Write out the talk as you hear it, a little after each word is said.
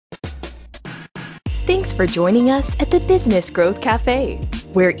Thanks for joining us at the Business Growth Cafe,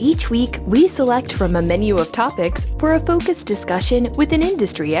 where each week we select from a menu of topics for a focused discussion with an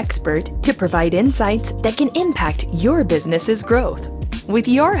industry expert to provide insights that can impact your business's growth. With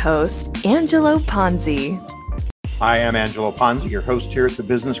your host, Angelo Ponzi. Hi, I'm Angelo Ponzi, your host here at the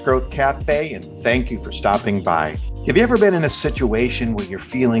Business Growth Cafe, and thank you for stopping by. Have you ever been in a situation where you're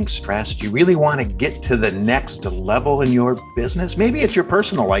feeling stressed? You really want to get to the next level in your business? Maybe it's your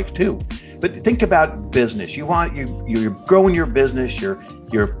personal life too. But think about business. You're growing your business,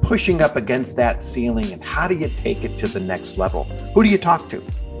 you're pushing up against that ceiling, and how do you take it to the next level? Who do you talk to?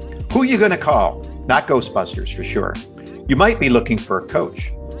 Who are you going to call? Not Ghostbusters for sure. You might be looking for a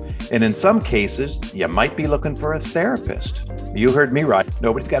coach. And in some cases, you might be looking for a therapist. You heard me right.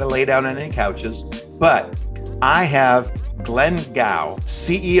 Nobody's got to lay down on any couches. But I have Glenn Gow,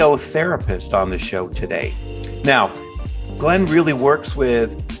 CEO therapist, on the show today. Now, Glenn really works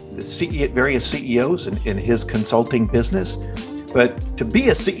with the various CEOs in his consulting business. But to be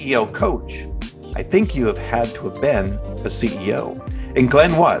a CEO coach, I think you have had to have been a CEO. And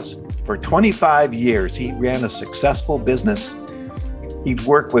Glenn was. For 25 years, he ran a successful business. He's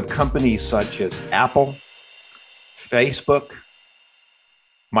worked with companies such as Apple, Facebook,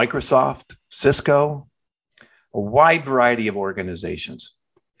 Microsoft, Cisco, a wide variety of organizations.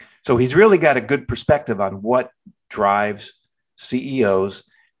 So he's really got a good perspective on what drives CEOs,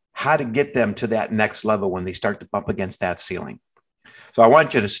 how to get them to that next level when they start to bump against that ceiling. So I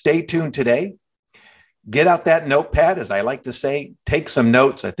want you to stay tuned today. Get out that notepad, as I like to say, take some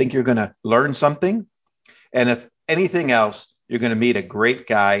notes. I think you're going to learn something. And if anything else, you're going to meet a great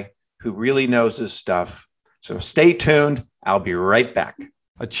guy who really knows his stuff. So stay tuned. I'll be right back.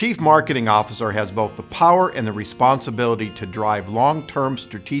 A chief marketing officer has both the power and the responsibility to drive long-term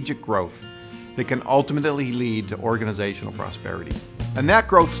strategic growth that can ultimately lead to organizational prosperity. And that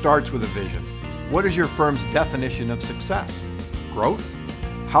growth starts with a vision. What is your firm's definition of success? Growth?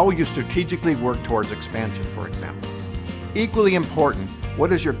 How will you strategically work towards expansion, for example? Equally important,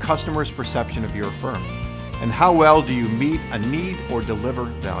 what is your customer's perception of your firm? And how well do you meet a need or deliver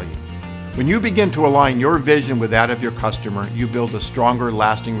value? When you begin to align your vision with that of your customer, you build a stronger,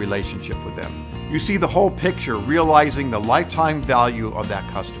 lasting relationship with them. You see the whole picture, realizing the lifetime value of that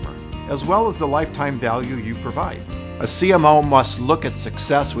customer, as well as the lifetime value you provide. A CMO must look at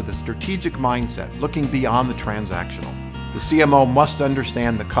success with a strategic mindset, looking beyond the transactional. The CMO must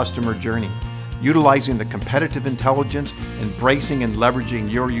understand the customer journey, utilizing the competitive intelligence, embracing and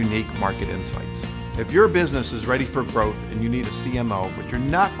leveraging your unique market insights. If your business is ready for growth and you need a CMO, but you're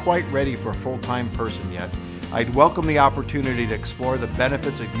not quite ready for a full-time person yet, I'd welcome the opportunity to explore the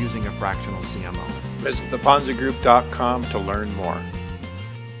benefits of using a fractional CMO. Visit theponzigroup.com to learn more.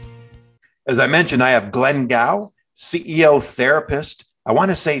 As I mentioned, I have Glenn Gow, CEO therapist. I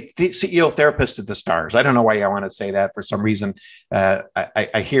want to say CEO therapist to the stars. I don't know why I want to say that. For some reason,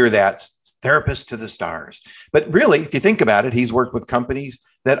 I hear that, therapist to the stars. But really, if you think about it, he's worked with companies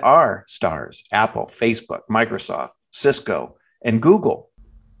that are stars: Apple, Facebook, Microsoft, Cisco, and Google.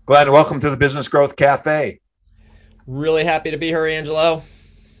 Glenn, welcome to the Business Growth Cafe. Really happy to be here, Angelo.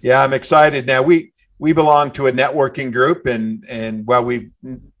 Yeah, I'm excited. Now, we belong to a networking group, and while we've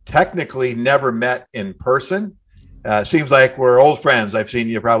technically never met in person, seems like we're old friends. I've seen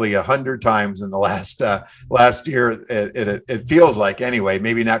you probably 100 times in the last year. It feels like, anyway,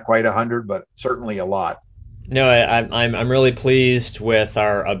 maybe not quite 100, but certainly a lot. No, I'm really pleased with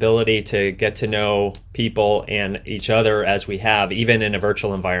our ability to get to know people and each other as we have, even in a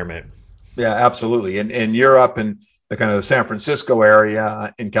virtual environment. Yeah, absolutely. And you're up in the kind of the San Francisco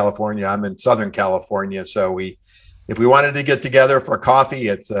area in California. I'm in Southern California, so if we wanted to get together for coffee,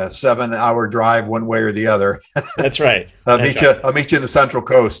 it's a 7-hour drive one way or the other. That's right. I'll meet you in the Central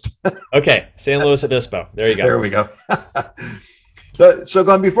Coast. Okay, San Luis Obispo. There you go. There we go. So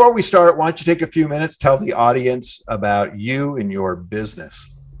Glenn, before we start, why don't you take a few minutes, tell the audience about you and your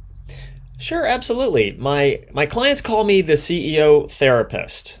business? Sure, absolutely. My clients call me the CEO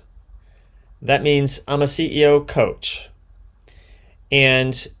therapist. That means I'm a CEO coach.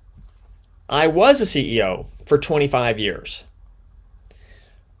 And I was a CEO for 25 years.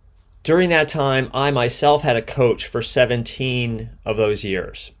 During that time, I myself had a coach for 17 of those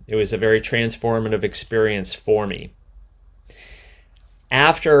years. It was a very transformative experience for me.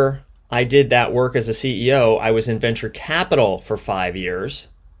 After I did that work as a CEO, I was in venture capital for 5 years.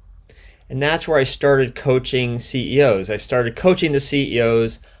 And that's where I started coaching CEOs. I started coaching the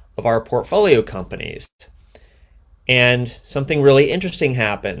CEOs of our portfolio companies. And something really interesting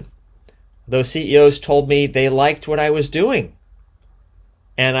happened. Those CEOs told me they liked what I was doing.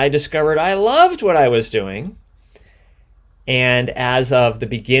 And I discovered I loved what I was doing. And as of the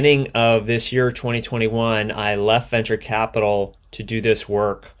beginning of this year, 2021, I left venture capital to do this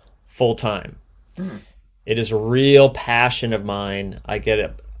work full time. It is a real passion of mine. I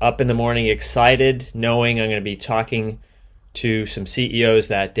get up in the morning excited knowing I'm going to be talking to some CEOs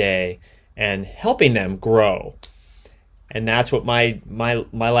that day and helping them grow. And that's what my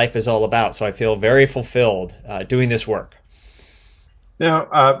life is all about. So I feel very fulfilled doing this work.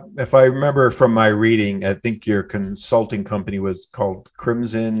 Now, if I remember from my reading, I think your consulting company was called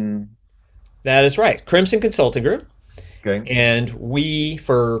Crimson. That is right. Crimson Consulting Group. Okay. And we,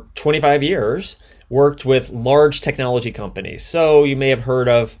 for 25 years, worked with large technology companies. So you may have heard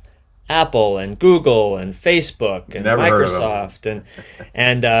of Apple and Google and Facebook and Never heard of them. Microsoft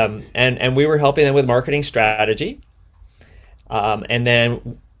and we were helping them with marketing strategy. And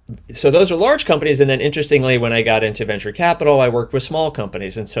then so those are large companies, and then interestingly, when I got into venture capital, I worked with small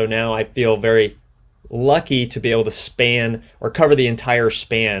companies, and so now I feel very lucky to be able to span or cover the entire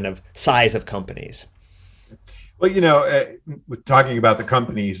span of size of companies. Well, with talking about the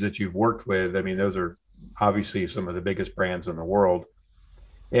companies that you've worked with, I mean, those are obviously some of the biggest brands in the world.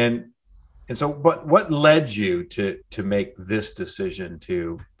 And so what led you to make this decision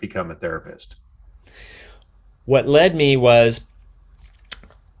to become a therapist? What led me was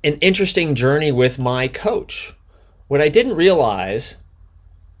an interesting journey with my coach. What I didn't realize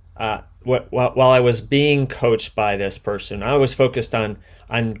while I was being coached by this person, I was focused on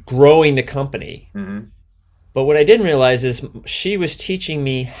growing the company. Mm-hmm. But what I didn't realize is she was teaching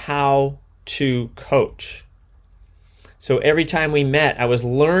me how to coach. So every time we met, I was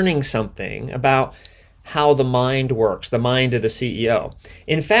learning something about how the mind works, the mind of the CEO.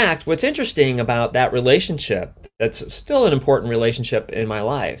 In fact, what's interesting about that relationship, that's still an important relationship in my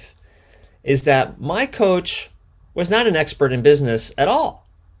life, is that my coach was not an expert in business at all.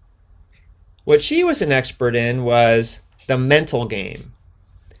 What she was an expert in was the mental game.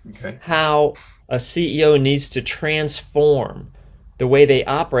 Okay. How a CEO needs to transform the way they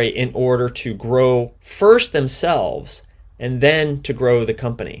operate in order to grow first themselves and then to grow the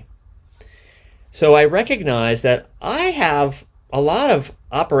company. So I recognize that I have a lot of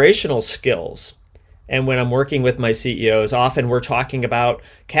operational skills. And when I'm working with my CEOs, often we're talking about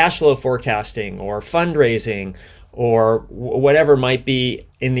cash flow forecasting or fundraising or whatever might be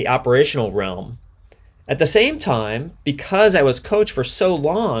in the operational realm. At the same time, because I was coached for so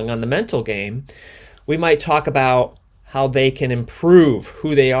long on the mental game, we might talk about how they can improve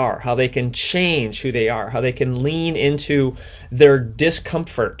who they are, how they can change who they are, how they can lean into their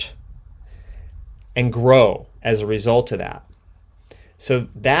discomfort and grow as a result of that. So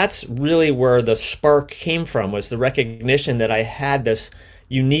that's really where the spark came from, was the recognition that I had this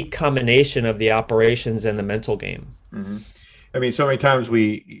unique combination of the operations and the mental game. Mm-hmm. I mean, so many times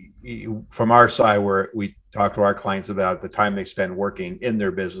from our side, where we talk to our clients about the time they spend working in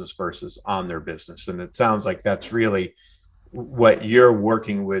their business versus on their business. And it sounds like that's really what you're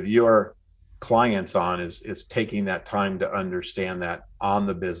working with your clients on, is taking that time to understand that on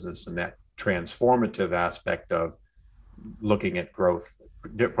the business and that transformative aspect of looking at growth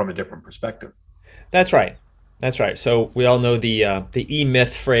from a different perspective. That's right. That's right. So we all know the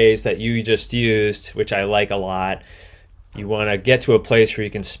E-Myth phrase that you just used, which I like a lot. You want to get to a place where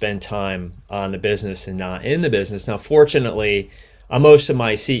you can spend time on the business and not in the business. Now, fortunately, most of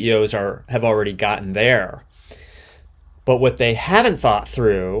my CEOs have already gotten there. But what they haven't thought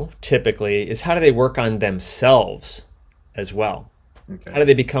through typically is how do they work on themselves as well? Okay. How do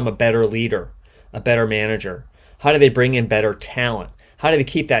they become a better leader, a better manager? How do they bring in better talent? How do they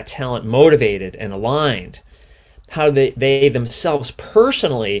keep that talent motivated and aligned? How do they themselves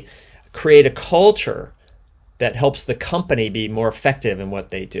personally create a culture that helps the company be more effective in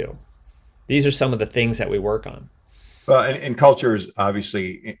what they do? These are some of the things that we work on. Well, and culture is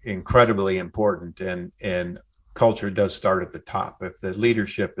obviously incredibly important, and culture does start at the top. If the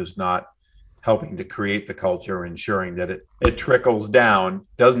leadership is not helping to create the culture, ensuring that it trickles down,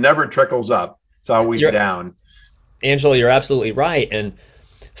 never trickles up, it's always down. Angela, you're absolutely right. And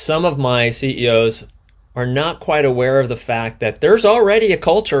some of my CEOs are not quite aware of the fact that there's already a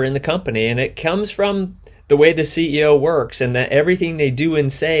culture in the company, and it comes from the way the CEO works, and that everything they do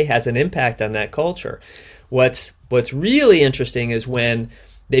and say has an impact on that culture. What's really interesting is when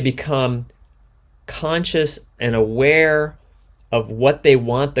they become conscious and aware of what they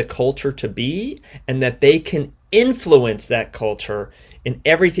want the culture to be, and that they can influence that culture in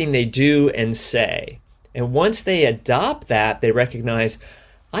everything they do and say. And once they adopt that, they recognize,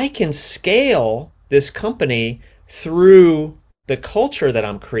 I can scale this company through the culture that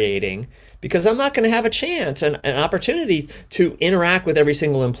I'm creating because I'm not going to have a chance and an opportunity to interact with every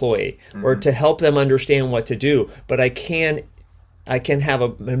single employee or to help them understand what to do. But I can have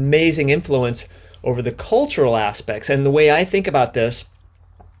an amazing influence over the cultural aspects. And the way I think about this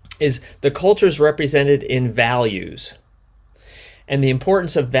is the culture is represented in values. And the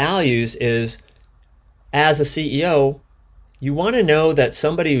importance of values is, as a CEO, you want to know that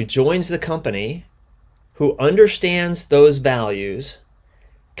somebody who joins the company who understands those values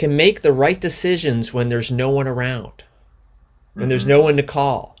can make the right decisions when there's no one around, when there's no one to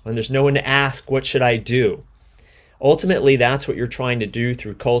call, when there's no one to ask, what should I do? Ultimately, that's what you're trying to do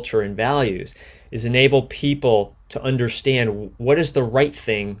through culture and values, is enable people to understand what is the right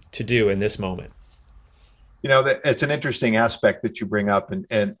thing to do in this moment. It's an interesting aspect that you bring up,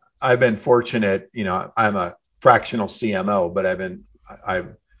 and I've been fortunate. I'm a fractional CMO, but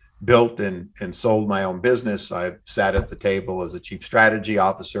I've built and sold my own business. I've sat at the table as a chief strategy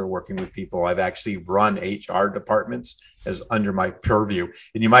officer working with people. I've actually run HR departments as under my purview.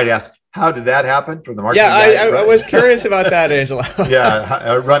 And you might ask, how did that happen from the marketing guy? I was curious about that, Angelo.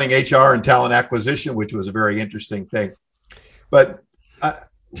 Yeah, running HR and talent acquisition, which was a very interesting thing. But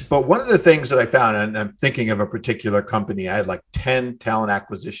one of the things that I found, and I'm thinking of a particular company, I had like 10 talent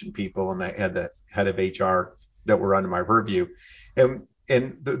acquisition people, and I had the head of HR that were under my purview.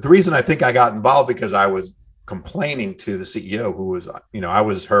 And the reason I think I got involved, because I was complaining to the CEO, who was, I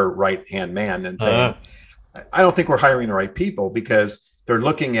was her right-hand man, and saying, I don't think we're hiring the right people, because they're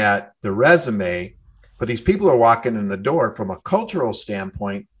looking at the resume, but these people are walking in the door from a cultural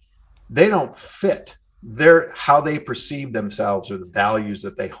standpoint, they don't fit. How they perceive themselves or the values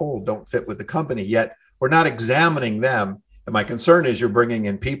that they hold don't fit with the company, yet we're not examining them. And my concern is you're bringing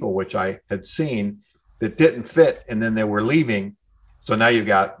in people, which I had seen, that didn't fit, and then they were leaving. So now you've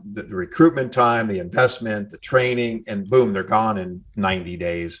got the recruitment time, the investment, the training, and boom, they're gone in 90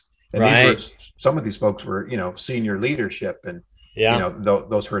 days. And some of these folks were, senior leadership, and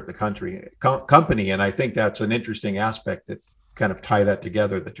those hurt the company. And I think that's an interesting aspect that kind of tie that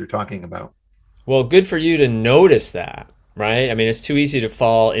together that you're talking about. Well, good for you to notice that, right? I mean, it's too easy to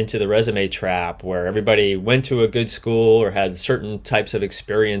fall into the resume trap where everybody went to a good school or had certain types of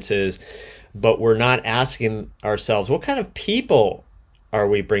experiences, but we're not asking ourselves, what kind of people are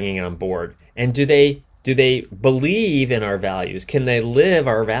we bringing on board? And do they believe in our values? Can they live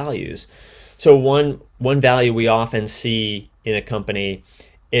our values? So one value we often see in a company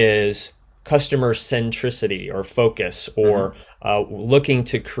is customer centricity or focus, or looking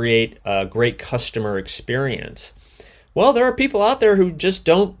to create a great customer experience. Well, there are people out there who just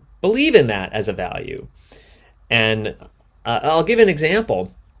don't believe in that as a value. And I'll give an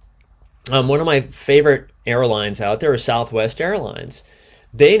example. One of my favorite airlines out there is Southwest Airlines.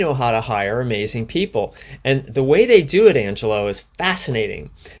 They know how to hire amazing people. And the way they do it, Angelo, is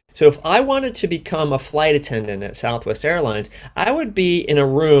fascinating. So if I wanted to become a flight attendant at Southwest Airlines, I would be in a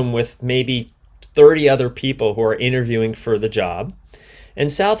room with maybe 30 other people who are interviewing for the job.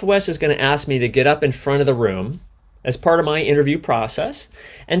 And Southwest is going to ask me to get up in front of the room as part of my interview process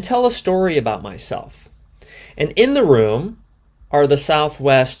and tell a story about myself. And in the room are the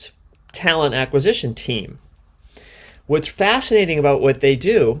Southwest talent acquisition team. What's fascinating about what they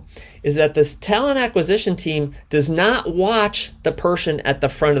do is that this talent acquisition team does not watch the person at the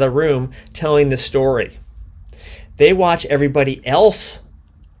front of the room telling the story. They watch everybody else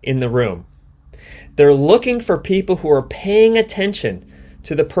in the room. They're looking for people who are paying attention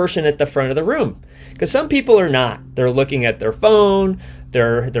to the person at the front of the room. Because some people are not. They're looking at their phone,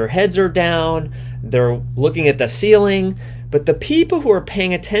 their heads are down, they're looking at the ceiling. But the people who are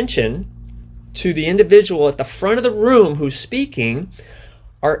paying attention to the individual at the front of the room who's speaking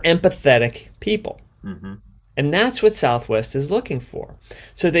are empathetic people. And that's what Southwest is looking for.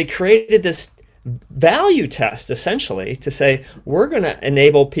 So they created this value test, essentially, to say, we're going to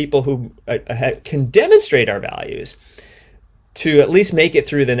enable people who can demonstrate our values to at least make it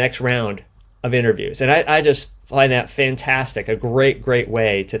through the next round of interviews. And I just find that fantastic, a great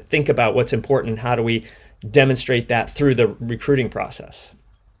way to think about what's important and how do we demonstrate that through the recruiting process.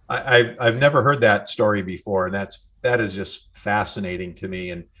 I've never heard that story before, and that is just fascinating to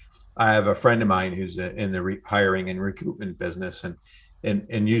me. And I have a friend of mine who's in the hiring and recruitment business,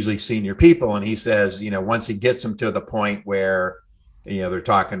 and usually senior people, and he says, once he gets them to the point where, they're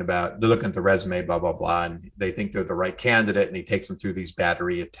looking at the resume, blah blah blah, and they think they're the right candidate, and he takes them through these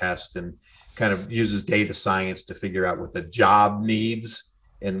battery of tests and kind of uses data science to figure out what the job needs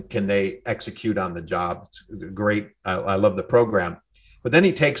and can they execute on the job. It's great. I love the program. But then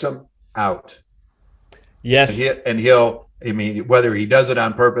he takes them out. Yes. And he'll, whether he does it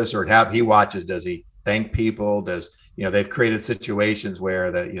on purpose or he watches, does he thank people? they've created situations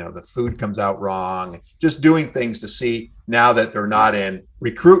where the food comes out wrong, just doing things to see, now that they're not in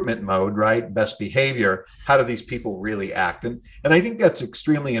recruitment mode, right? Best behavior, how do these people really act? And I think that's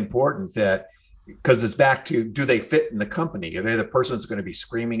extremely important, that because it's back to, do they fit in the company? Are they the person that's going to be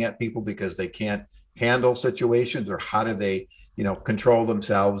screaming at people because they can't handle situations, or how do they, control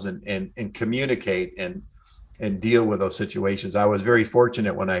themselves and communicate and deal with those situations? I was very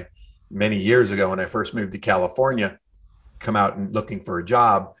fortunate many years ago, when I first moved to California, come out and looking for a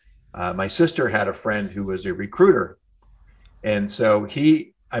job. My sister had a friend who was a recruiter. And so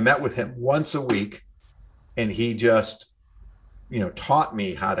I met with him once a week, and he just, taught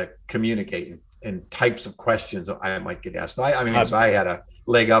me how to communicate and types of questions I might get asked. So I had a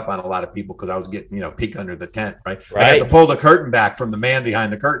leg up on a lot of people, because I was getting, peek under the tent, right? I had to pull the curtain back from the man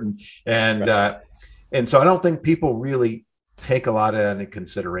behind the curtain. And so I don't think people really take a lot of that into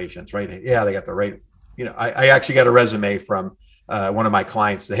considerations, right? Yeah, they got the right, I actually got a resume from one of my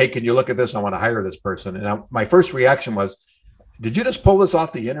clients. Hey, can you look at this? I want to hire this person. And my first reaction was, did you just pull this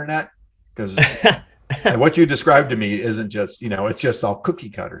off the internet? Because what you described to me isn't just, it's just all cookie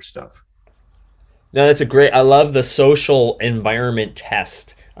cutter stuff. No, that's I love the social environment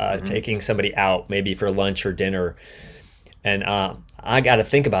test, taking somebody out maybe for lunch or dinner. And I got to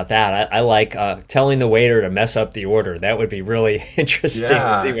think about that. I like telling the waiter to mess up the order. That would be really interesting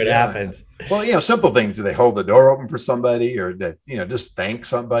to see what happens. Well, simple things. Do they hold the door open for somebody, or that, just thank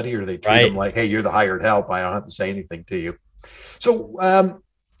somebody, or they treat them like, hey, you're the hired help, I don't have to say anything to you. So as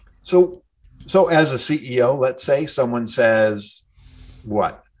a CEO, let's say someone says,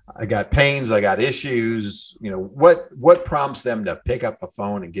 what? I got pains, I got issues, what prompts them to pick up the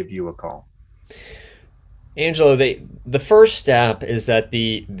phone and give you a call? Angelo, the first step is that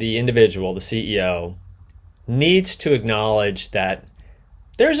the individual, the CEO, needs to acknowledge that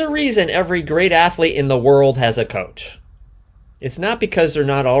there's a reason every great athlete in the world has a coach. It's not because they're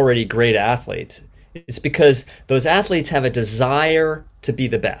not already great athletes. It's because those athletes have a desire to be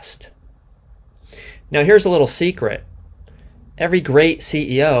the best. Now, here's a little secret. Every great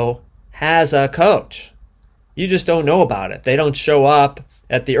CEO has a coach. You just don't know about it. They don't show up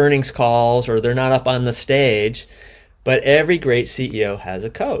at the earnings calls, or they're not up on the stage, but every great CEO has a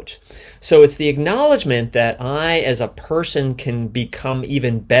coach. So it's the acknowledgement that I, as a person, can become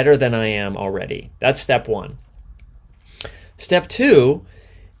even better than I am already. That's step one. Step two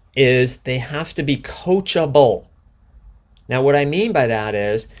is they have to be coachable. Now, what I mean by that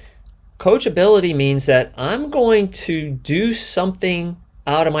is, coachability means that I'm going to do something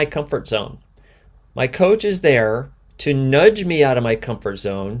out of my comfort zone. My coach is there to nudge me out of my comfort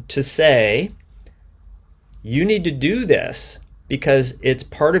zone, to say, you need to do this because it's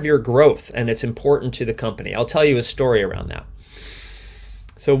part of your growth and it's important to the company. I'll tell you a story around that.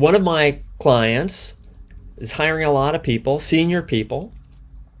 So one of my clients is hiring a lot of people, senior people,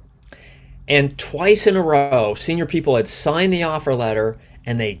 and twice in a row, senior people had signed the offer letter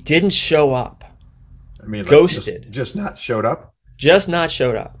and they didn't show up. I mean, ghosted. Just not showed up? Just not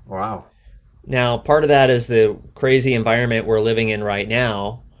showed up. Wow. Now, part of that is the crazy environment we're living in right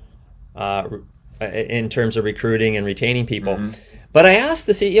now, in terms of recruiting and retaining people. Mm-hmm. But I asked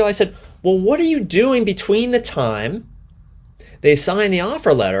the CEO, I said, well, what are you doing between the time they sign the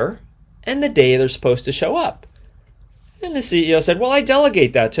offer letter and the day they're supposed to show up? And the CEO said, well, I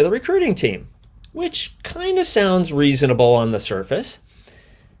delegate that to the recruiting team, which kind of sounds reasonable on the surface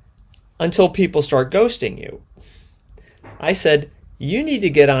until people start ghosting you. I said, you need to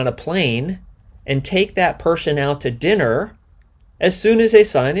get on a plane and take that person out to dinner as soon as they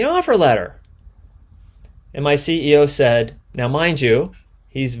sign the offer letter. And my CEO said, now mind you,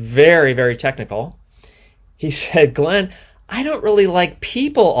 he's very, very technical. He said, Glenn, I don't really like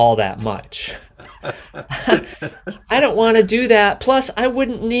people all that much. I don't want to do that. Plus, I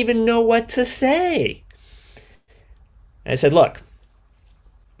wouldn't even know what to say. And I said, look,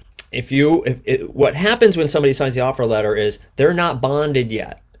 what happens when somebody signs the offer letter is they're not bonded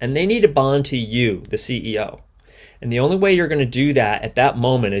yet, and they need to bond to you, the CEO. And the only way you're going to do that at that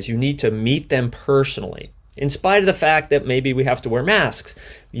moment is you need to meet them personally. In spite of the fact that maybe we have to wear masks,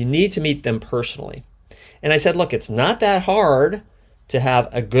 you need to meet them personally. And I said, look, it's not that hard to have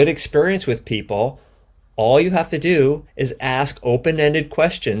a good experience with people. All you have to do is ask open-ended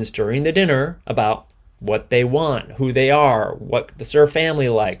questions during the dinner about what they want, who they are, what's their family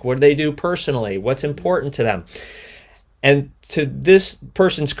like, what do they do personally, what's important to them. And to this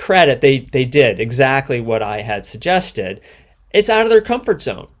person's credit, they did exactly what I had suggested. It's out of their comfort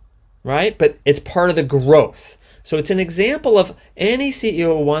zone, right? But it's part of the growth. So it's an example of any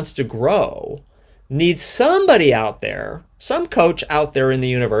CEO who wants to grow needs somebody out there, some coach out there in the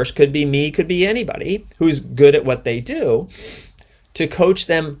universe, could be me, could be anybody who's good at what they do, to coach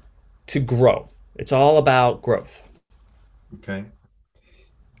them to grow. It's all about growth. Okay.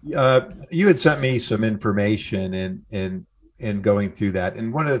 You had sent me some information in going through that,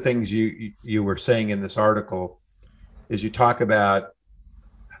 and one of the things you were saying in this article is you talk about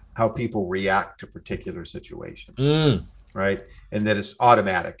how people react to particular situations, right? And that it's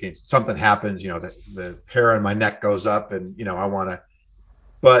automatic. It's something happens, the hair on my neck goes up, and I want to.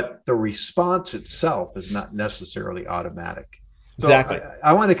 But the response itself is not necessarily automatic. So Exactly.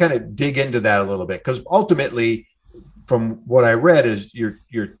 I want to kind of dig into that a little bit, because ultimately, from what I read, is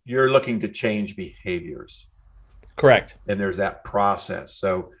you're looking to change behaviors. Correct. And there's that process.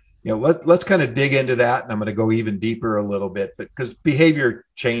 So let's kind of dig into that, and I'm going to go even deeper a little bit, but because behavior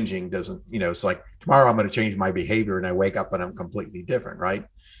changing doesn't, it's like tomorrow I'm going to change my behavior and I wake up and I'm completely different, right?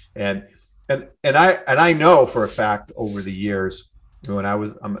 And I know for a fact over the years, when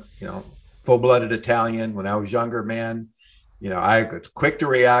I'm full-blooded Italian, when I was younger, man, I was quick to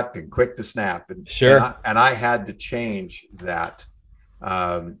react and quick to snap, and Sure. I had to change that,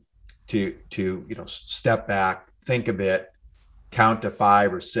 to step back, think a bit, count to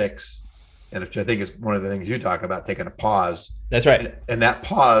 5 or 6, and which I think is one of the things you talk about, taking a pause. That's right. And that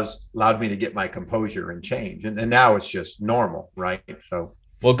pause allowed me to get my composure and change, and now it's just normal, right? So,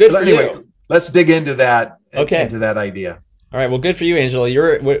 well, good for anyway, you. let's dig into that, Okay. into that idea. All right. Well, good for you, Angelo.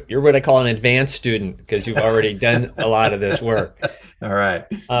 You're what I call an advanced student, because you've already done a lot of this work. All right.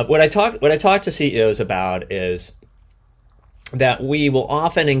 What I talk to CEOs about is that we will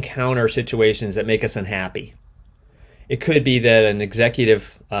often encounter situations that make us unhappy. It could be that an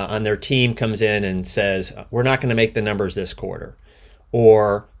executive on their team comes in and says, we're not going to make the numbers this quarter,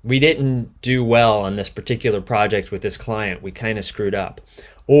 or we didn't do well on this particular project with this client, we kind of screwed up,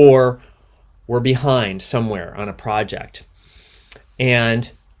 or we're behind somewhere on a project. And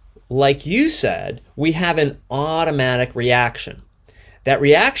like you said, we have an automatic reaction. That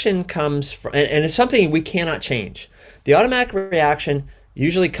reaction comes from, and it's something we cannot change. The automatic reaction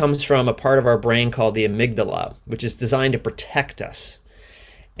usually comes from a part of our brain called the amygdala, which is designed to protect us.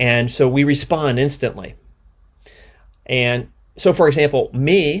 And so we respond instantly. And so, for example,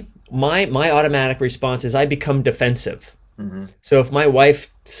 my automatic response is I become defensive. Mm-hmm. So if my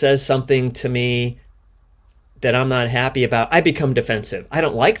wife says something to me that I'm not happy about, I become defensive. I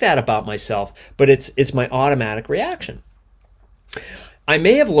don't like that about myself, but it's my automatic reaction. I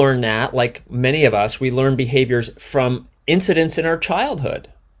may have learned that, like many of us, we learn behaviors from incidents in our childhood.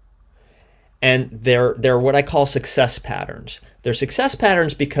 And they're what I call success patterns. They're success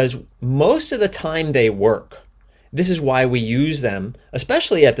patterns because most of the time they work. This is why we use them,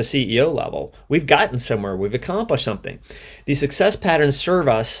 especially at the CEO level. We've gotten somewhere. We've accomplished something. These success patterns serve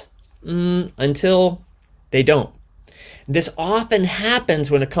us until they don't. This often happens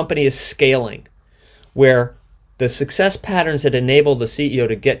when a company is scaling, where the success patterns that enable the CEO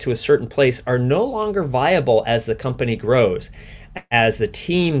to get to a certain place are no longer viable as the company grows, as the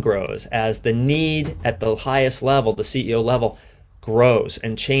team grows, as the need at the highest level, the CEO level, grows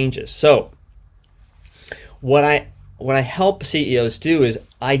and changes. So what I help CEOs do is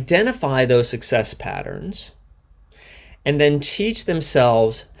identify those success patterns and then teach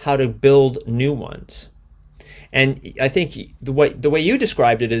themselves how to build new ones. And I think the way you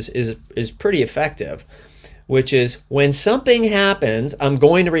described it is pretty effective, which is when something happens, I'm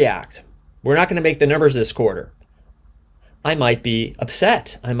going to react. We're not going to make the numbers this quarter. I might be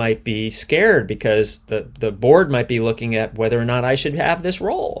upset. I might be scared because the board might be looking at whether or not I should have this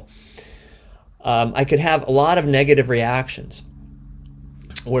role. I could have a lot of negative reactions.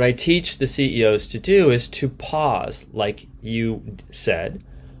 What I teach the CEOs to do is to pause, like you said.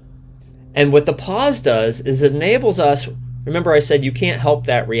 And what the pause does is it enables us, remember I said you can't help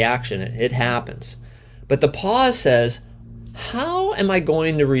that reaction, it happens. But the pause says, how am I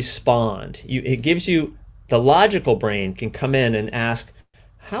going to respond? It gives you, the logical brain can come in and ask,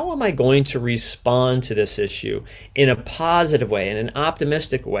 how am I going to respond to this issue in a positive way, in an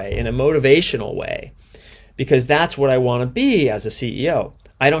optimistic way, in a motivational way? Because that's what I want to be as a CEO.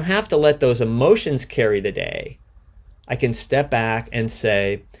 I don't have to let those emotions carry the day. I can step back and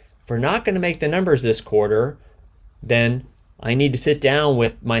say, if we're not going to make the numbers this quarter, then I need to sit down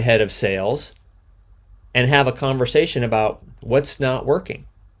with my head of sales and have a conversation about what's not working,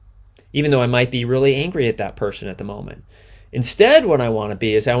 even though I might be really angry at that person at the moment. Instead, what I want to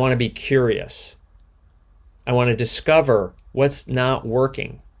be is I want to be curious. I want to discover what's not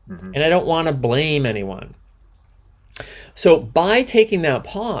working. Mm-hmm. And I don't want to blame anyone. So by taking that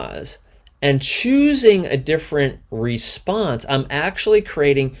pause and choosing a different response, I'm actually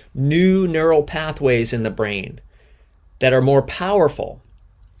creating new neural pathways in the brain that are more powerful.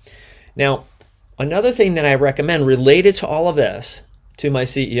 Now, another thing that I recommend related to all of this to my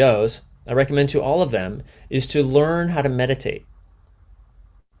CEOs, I recommend to all of them, is to learn how to meditate.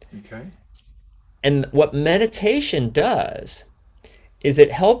 Okay. And what meditation does is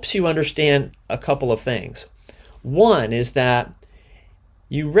it helps you understand a couple of things. One is that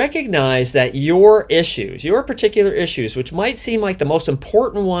you recognize that your issues, your particular issues, which might seem like the most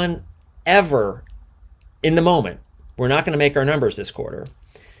important one ever in the moment, we're not going to make our numbers this quarter,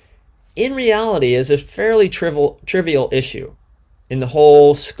 in reality is a fairly trivial issue in the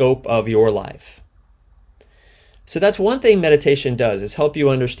whole scope of your life. So that's one thing meditation does, is help you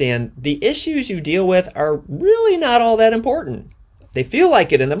understand the issues you deal with are really not all that important. They feel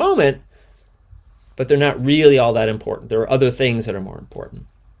like it in the moment, but they're not really all that important. There are other things that are more important.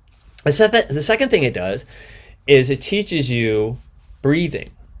 The second thing it does is it teaches you breathing.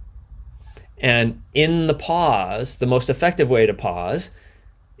 And in the pause, the most effective way to pause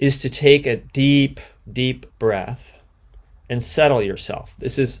is to take a deep, deep breath and settle yourself.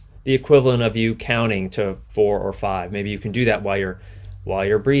 This is the equivalent of you counting to 4 or 5. Maybe you can do that while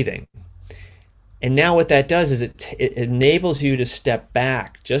you're breathing. And now what that does is it enables you to step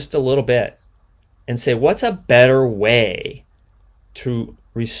back just a little bit and say, what's a better way to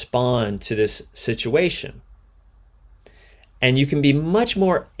respond to this situation? And you can be much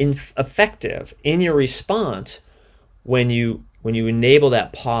more effective in your response when you enable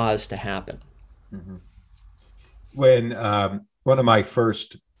that pause to happen. Mm-hmm. When one of my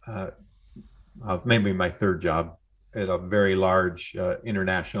first, maybe my third job at a very large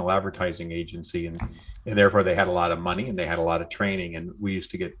international advertising agency, and therefore they had a lot of money and they had a lot of training, and we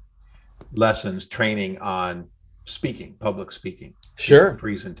used to get lessons training on speaking, public speaking, Sure.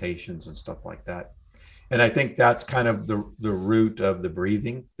 presentations and stuff like that. And I think that's kind of the root of the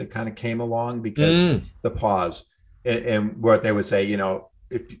breathing that kind of came along, because the pause and what they would say,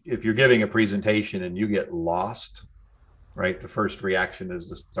 if you're giving a presentation and you get lost, right, the first reaction is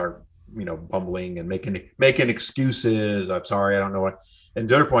to start, bumbling and making excuses. I'm sorry, I don't know what. And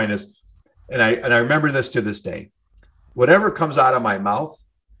the other point is, and I remember this to this day, whatever comes out of my mouth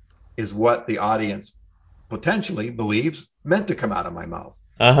is what the audience potentially believes meant to come out of my mouth.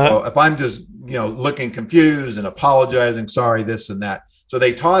 Uh-huh. So if I'm just, looking confused and apologizing, sorry, this and that. So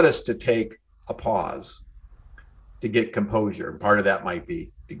they taught us to take a pause to get composure. And part of that might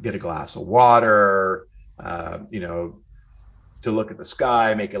be to get a glass of water, to look at the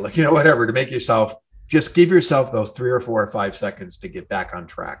sky, make it look, whatever, to make yourself, just give yourself those 3 or 4 or 5 seconds to get back on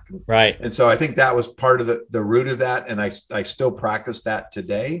track. Right. And so I think that was part of the root of that. And I still practice that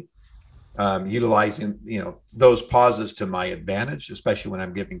today. Utilizing those pauses to my advantage, especially when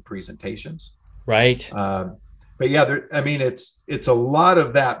I'm giving presentations. Right. But yeah, it's a lot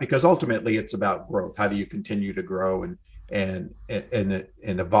of that, because ultimately it's about growth. How do you continue to grow and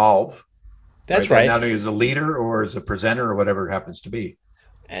evolve? That's right. Not only as a leader or as a presenter or whatever it happens to be.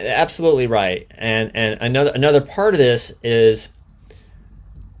 Absolutely right. And another part of this is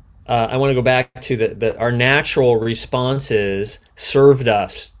I want to go back to our natural responses served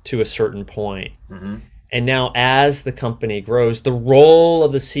us to a certain point. Mm-hmm. And now as the company grows, the role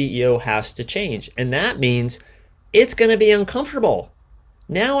of the CEO has to change. And that means it's going to be uncomfortable.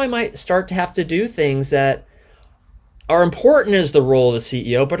 Now I might start to have to do things that are important as the role of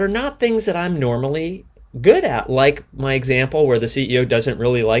the CEO, but are not things that I'm normally good at, like my example where the CEO doesn't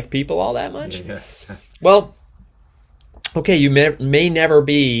really like people all that much. Yeah. Well, okay, you may never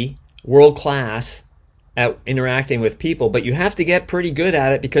be world class at interacting with people, but you have to get pretty good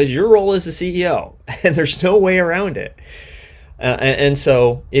at it because your role is the CEO, and there's no way around it. And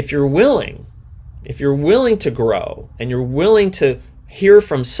so if you're willing to grow and you're willing to hear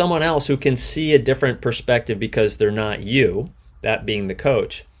from someone else who can see a different perspective because they're not you, that being the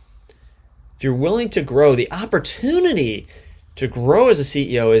coach, if you're willing to grow, the opportunity to grow as a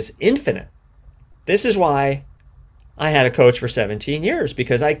CEO is infinite. This is why I had a coach for 17 years,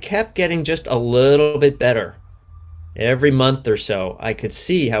 because I kept getting just a little bit better. Every month or so, I could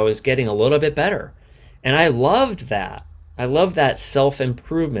see how I was getting a little bit better. And I loved that. I love that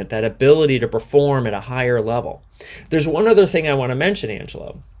self-improvement, that ability to perform at a higher level. There's one other thing I want to mention,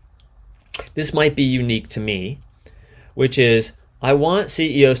 Angelo. This might be unique to me, which is I want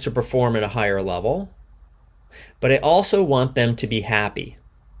CEOs to perform at a higher level, but I also want them to be happy.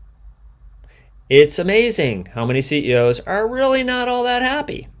 It's amazing how many CEOs are really not all that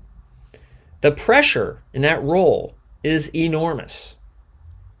happy. The pressure in that role is enormous.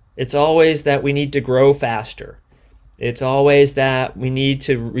 It's always that we need to grow faster. It's always that we need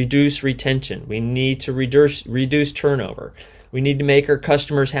to reduce retention. We need to reduce turnover. We need to make our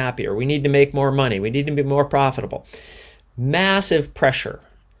customers happier. We need to make more money. We need to be more profitable. Massive pressure.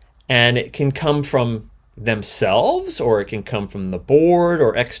 And it can come from themselves, or it can come from the board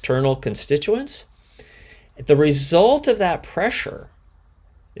or external constituents. The result of that pressure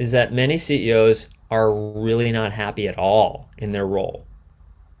is that many CEOs are really not happy at all in their role.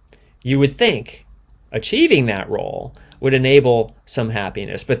 You would think achieving that role would enable some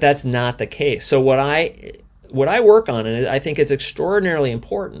happiness, but that's not the case. So what I work on, and I think it's extraordinarily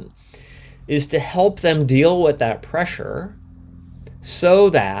important, is to help them deal with that pressure so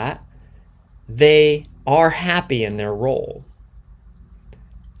that they are happy in their role.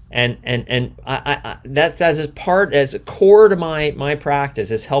 And that's as a core to my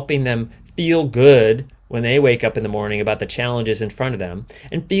practice, is helping them feel good when they wake up in the morning about the challenges in front of them,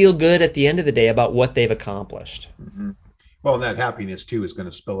 and feel good at the end of the day about what they've accomplished. Mm-hmm. Well, that happiness too is going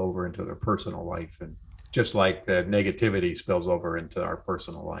to spill over into their personal life, and just like the negativity spills over into our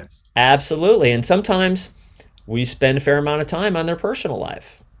personal lives. Absolutely. And sometimes we spend a fair amount of time on their personal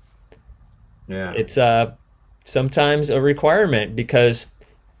life. Yeah. It's sometimes a requirement, because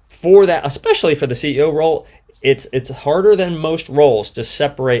for that, especially for the CEO role, it's harder than most roles to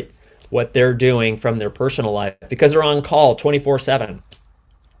separate what they're doing from their personal life, because they're on call 24/7.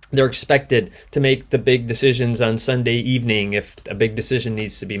 They're expected to make the big decisions on Sunday evening if a big decision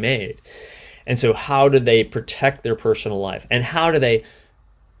needs to be made. And so how do they protect their personal life? And how do they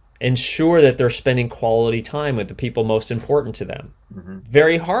ensure that they're spending quality time with the people most important to them? Mm-hmm.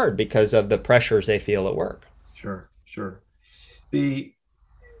 Very hard because of the pressures they feel at work. Sure.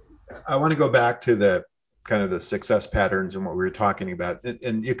 I want to go back to the kind of the success patterns and what we were talking about,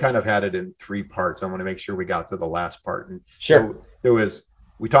 and you kind of had it in three parts. I want to make sure we got to the last part. And Sure. so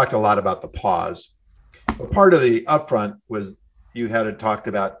we talked a lot about the pause, but part of the upfront was you had talked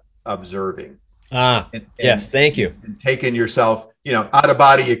about observing. Yes, thank you. And taking yourself, out of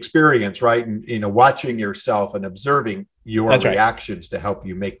body experience, right? And, watching yourself and observing your That's right. reactions to help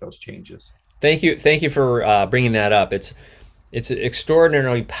you make those changes. Thank you for bringing that up. It's an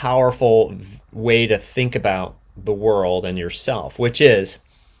extraordinarily powerful way to think about the world and yourself, which is,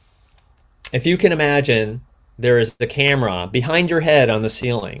 if you can imagine, there is the camera behind your head on the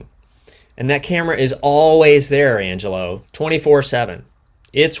ceiling, and that camera is always there, Angelo, 24/7.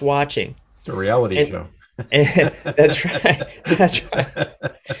 It's watching. It's a reality show. And that's right. That's right.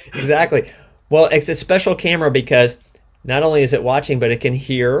 Exactly. Well, it's a special camera because not only is it watching, but it can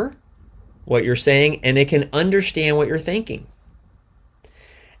hear what you're saying, and it can understand what you're thinking.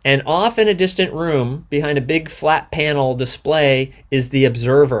 And off in a distant room, behind a big flat panel display, is the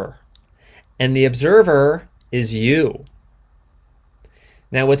observer. And the observer is you.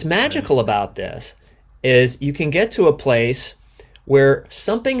 Now, what's magical about this is you can get to a place where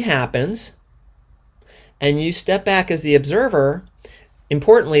something happens, and you step back as the observer.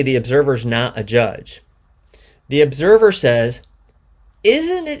 Importantly, the observer's not a judge. The observer says,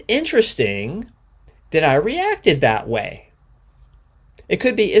 "Isn't it interesting that I reacted that way?" It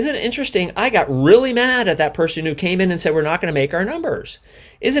could be, "Isn't it interesting I got really mad at that person who came in and said we're not going to make our numbers?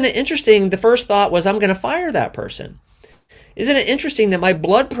 Isn't it interesting the first thought was I'm going to fire that person? Isn't it interesting that my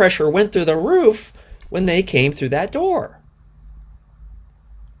blood pressure went through the roof when they came through that door?"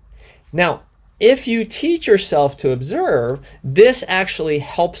 Now, if you teach yourself to observe, this actually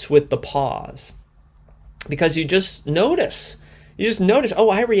helps with the pause, because you just notice, oh,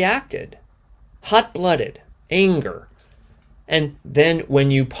 I reacted, hot-blooded, anger. And then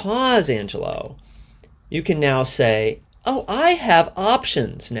when you pause, Angelo, you can now say, oh, I have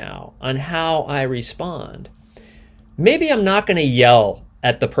options now on how I respond. Maybe I'm not going to yell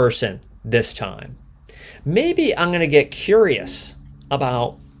at the person this time. Maybe I'm going to get curious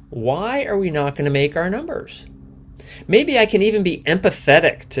about, why are we not going to make our numbers? Maybe I can even be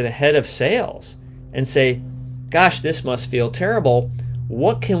empathetic to the head of sales and say, gosh, this must feel terrible.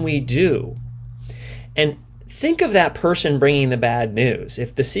 What can we do? And think of that person bringing the bad news.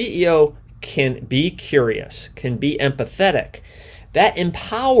 If the CEO can be curious, can be empathetic, that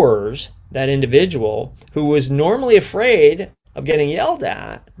empowers that individual who was normally afraid of getting yelled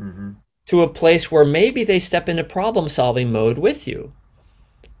at, to a place where maybe they step into problem-solving mode with you,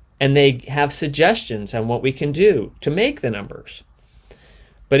 and they have suggestions on what we can do to make the numbers.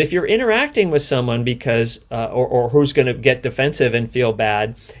 But if you're interacting with someone because or who's going to get defensive and feel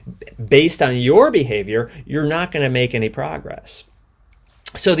bad based on your behavior, you're not going to make any progress.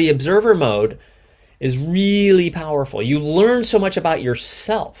 So the observer mode is really powerful. You learn so much about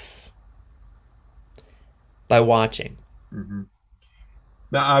yourself by watching. Mm-hmm.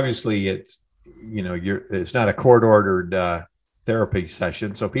 Now, obviously, it's not a court ordered therapy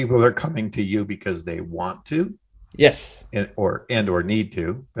session. So people are coming to you because they want to, Yes. or need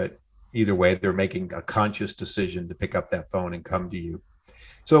to, but either way, they're making a conscious decision to pick up that phone and come to you.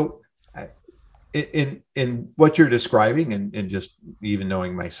 So in what you're describing, and just even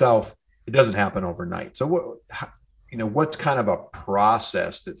knowing myself, it doesn't happen overnight. So what's kind of a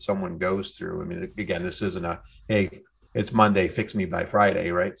process that someone goes through? I mean, again, this isn't a, hey, it's Monday, fix me by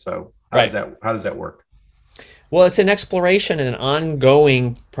Friday, right? So how does that work? Well, it's an exploration and an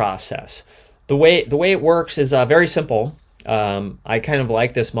ongoing process. The way it works is very simple. I kind of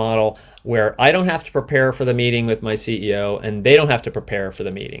like this model where I don't have to prepare for the meeting with my CEO, and they don't have to prepare for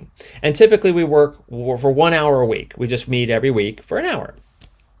the meeting. And typically we work for 1 hour a week. We just meet every week for an hour.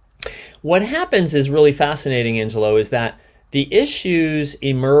 What happens is really fascinating, Angelo, is that the issues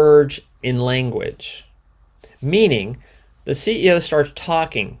emerge in language, meaning the CEO starts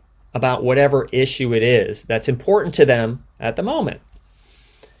talking about whatever issue it is that's important to them at the moment.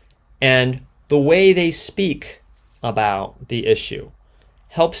 And the way they speak about the issue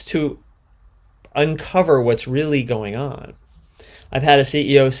helps to uncover what's really going on. I've had a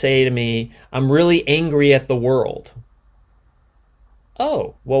CEO say to me, "I'm really angry at the world."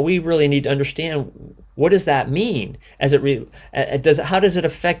 Oh, well, we really need to understand, what does that mean? How does it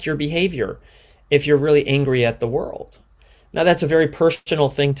affect your behavior if you're really angry at the world? Now, that's a very personal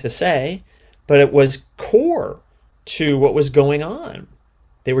thing to say, but it was core to what was going on.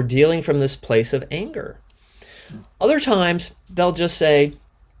 They were dealing from this place of anger. Other times, they'll just say,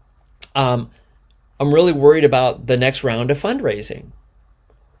 I'm really worried about the next round of fundraising.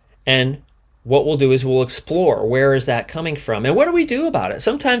 And what we'll do is we'll explore, where is that coming from? And what do we do about it?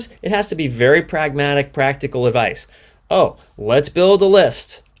 Sometimes it has to be very pragmatic, practical advice. Oh, let's build a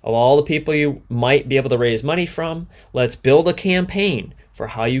list of all the people you might be able to raise money from. Let's build a campaign for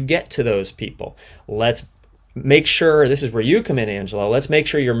how you get to those people. Let's make sure, this is where you come in, Angelo, let's make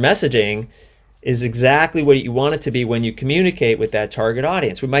sure your messaging is exactly what you want it to be when you communicate with that target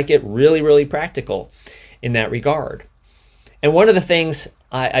audience. We might get really, really practical in that regard. And one of the things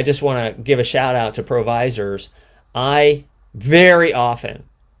I just want to give a shout out to Provisors, I very often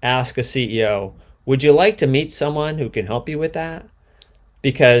ask a CEO, would you like to meet someone who can help you with that?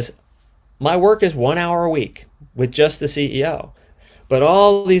 Because my work is 1 hour a week with just the CEO. But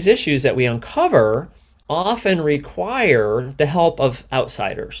all these issues that we uncover often require the help of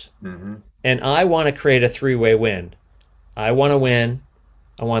outsiders. Mm-hmm. And I want to create a three-way win. I want to win,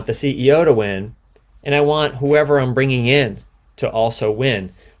 I want the CEO to win, and I want whoever I'm bringing in to also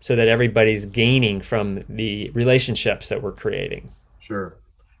win, so that everybody's gaining from the relationships that we're creating. Sure.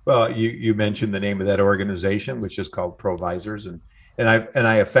 Well, you mentioned the name of that organization, which is called Provisors, and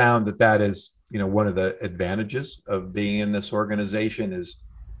I have found that is, one of the advantages of being in this organization is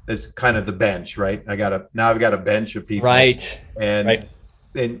kind of the bench, right? I've got a bench of people, Right. and Right.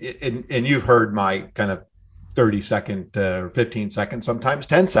 and you've heard my kind of 30-second or 15-second, sometimes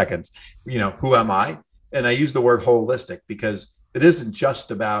 10 seconds. Who am I? And I use the word holistic because it isn't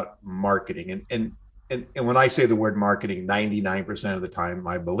just about marketing. And when I say the word marketing, 99% of the time,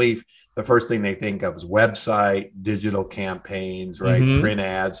 my belief, the first thing they think of is website, digital campaigns, right? Mm-hmm. Print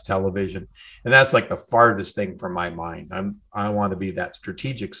ads, television. And that's like the farthest thing from my mind. I want to be that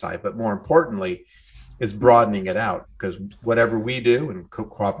strategic side, but more importantly, is broadening it out, because whatever we do in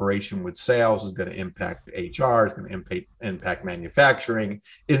cooperation with sales is going to impact HR, is going to impact manufacturing,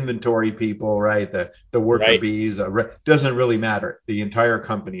 inventory people, right? The worker Right. bees, doesn't really matter. The entire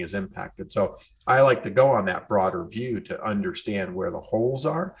company is impacted. So I like to go on that broader view to understand where the holes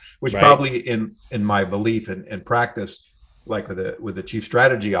are, which Right. probably in my belief and practice, like with the chief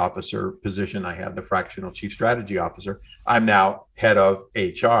strategy officer position I had, the fractional chief strategy officer, I'm now head of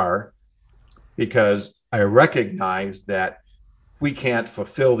HR, because I recognize that if we can't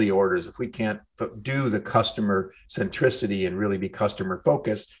fulfill the orders, if we can't do the customer centricity and really be customer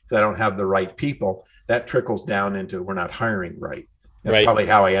focused, if I don't have the right people, that trickles down into we're not hiring right. That's Right. probably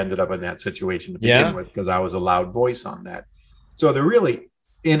how I ended up in that situation to begin with, because I was a loud voice on that. So they're really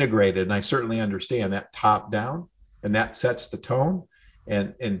integrated, and I certainly understand that top down, and that sets the tone.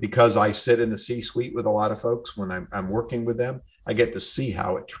 And because I sit in the C-suite with a lot of folks when I'm working with them, I get to see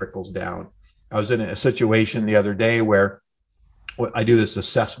how it trickles down. I was in a situation the other day where I do this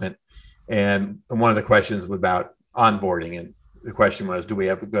assessment, and one of the questions was about onboarding, and the question was, do we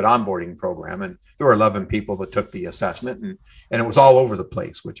have a good onboarding program? And there were 11 people that took the assessment, and it was all over the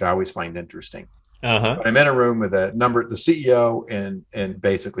place, which I always find interesting. Uh-huh. But I'm in a room with the CEO and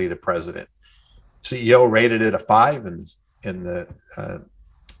basically the president. CEO rated it a 5, and the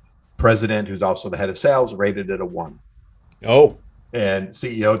president, who's also the head of sales, rated it a 1. Oh. And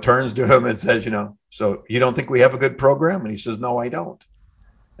CEO turns to him and says, so you don't think we have a good program? And he says, no, I don't.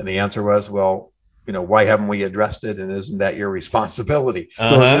 And the answer was, well, why haven't we addressed it? And isn't that your responsibility?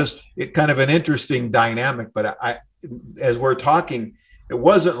 Uh-huh. So it's kind of an interesting dynamic. But as we're talking, it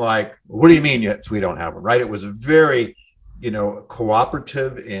wasn't like, what do you mean yes, we don't have them, right? It was a very,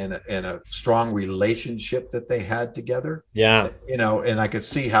 cooperative and a strong relationship that they had together. Yeah. And I could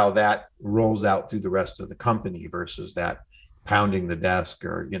see how that rolls out through the rest of the company versus that pounding the desk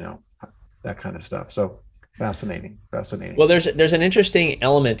or, that kind of stuff. So fascinating. Well, there's an interesting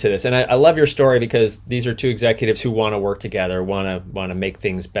element to this, and I love your story because these are two executives who want to work together, want to make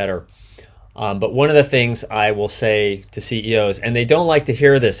things better. But one of the things I will say to CEOs, and they don't like to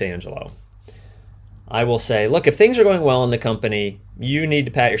hear this, Angelo, I will say, look, if things are going well in the company, you need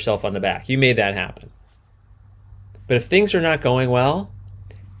to pat yourself on the back. You made that happen. But if things are not going well,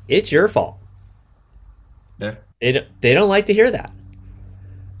 it's your fault. Yeah. They don't like to hear that.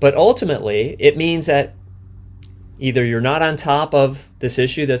 But ultimately, it means that either you're not on top of this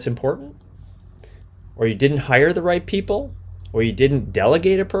issue that's important, or you didn't hire the right people, or you didn't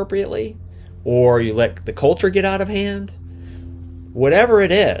delegate appropriately, or you let the culture get out of hand. Whatever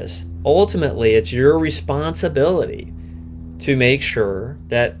it is, ultimately it's your responsibility to make sure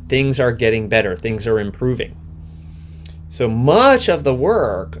that things are getting better, things are improving. So much of the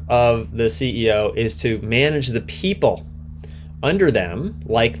work of the CEO is to manage the people under them,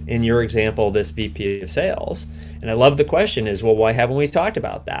 like in your example, this VP of sales. And I love the question is, well, why haven't we talked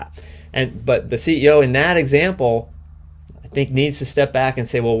about that? But the CEO in that example, I think, needs to step back and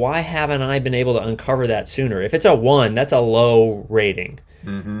say, well, why haven't I been able to uncover that sooner? If it's a 1, that's a low rating.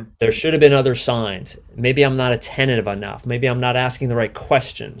 Mm-hmm. There should have been other signs. Maybe I'm not attentive enough. Maybe I'm not asking the right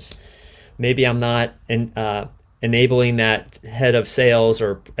questions. Maybe I'm not enabling that head of sales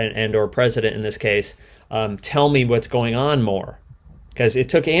or president in this case, tell me what's going on more. Because it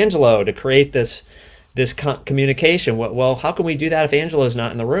took Angelo to create this communication. Well, how can we do that if Angelo's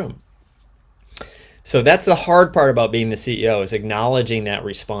not in the room? So that's the hard part about being the CEO, is acknowledging that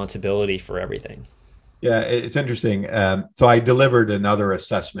responsibility for everything. Yeah, it's interesting. So I delivered another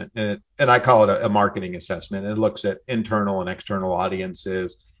assessment, and I call it a marketing assessment. It looks at internal and external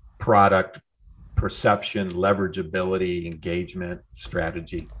audiences, product perception, leverageability, engagement,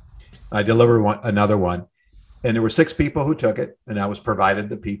 strategy. I delivered another one, and there were 6 people who took it, and I was provided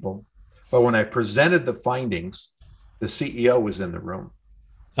the people. But when I presented the findings, the CEO was in the room.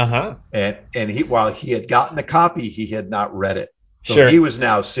 Uh-huh. And while he had gotten the copy, he had not read it. So Sure. he was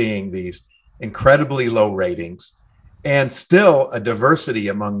now seeing these incredibly low ratings and still a diversity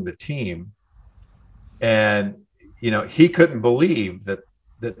among the team. And, he couldn't believe that,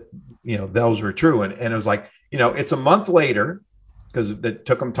 those were true. And it was like, it's a month later because it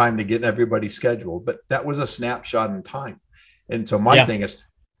took them time to get everybody scheduled, but that was a snapshot in time. And so my thing is,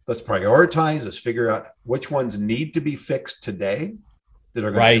 let's prioritize, let's figure out which ones need to be fixed today that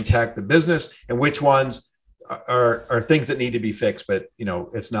are going to impact the business, and which ones are things that need to be fixed, but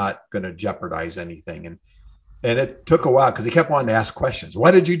it's not going to jeopardize anything. And it took a while because he kept wanting to ask questions.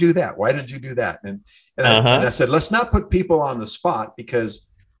 Why did you do that? Why did you do that? And I said, let's not put people on the spot, because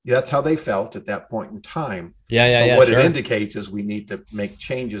that's how they felt at that point in time. But what it indicates is we need to make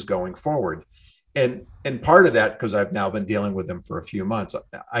changes going forward. And part of that, because I've now been dealing with them for a few months,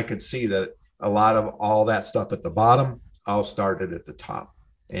 I could see that a lot of all that stuff at the bottom all started at the top.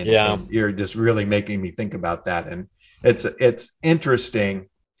 And you're just really making me think about that. And it's interesting,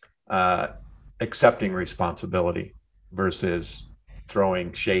 accepting responsibility versus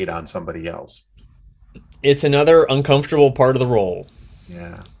throwing shade on somebody else. It's another uncomfortable part of the role.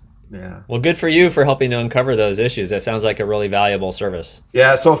 Yeah. Well, good for you for helping to uncover those issues. That sounds like a really valuable service.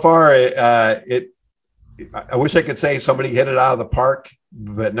 Yeah. So far, I wish I could say somebody hit it out of the park,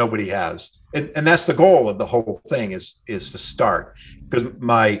 but nobody has. And that's the goal of the whole thing is to start. Because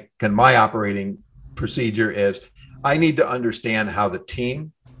my operating procedure is I need to understand how the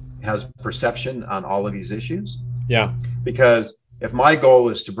team has perception on all of these issues. Yeah. Because if my goal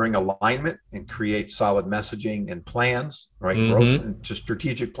is to bring alignment and create solid messaging and plans, right, growth into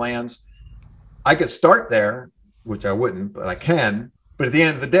strategic plans, I could start there, which I wouldn't, but I can. But at the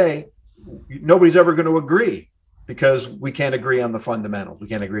end of the day, nobody's ever going to agree, because we can't agree on the fundamentals. We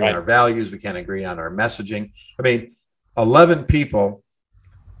can't agree on our values. We can't agree on our messaging. I mean, 11 people,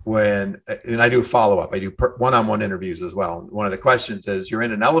 and I do follow-up. I do one-on-one interviews as well. One of the questions is, you're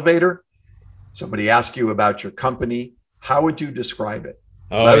in an elevator, somebody asks you about your company, how would you describe it?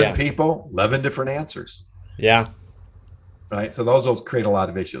 11 people, 11 different answers. Yeah. Right. So those will create a lot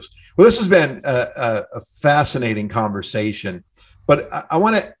of issues. Well, this has been a fascinating conversation, but I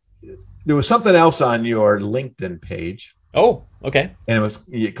want to, there was something else on your LinkedIn page Oh, okay. And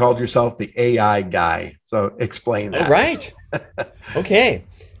you called yourself the AI guy. So explain Oh, that. right. Okay.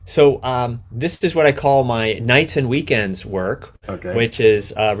 So this is what I call my nights and weekends work, Okay, which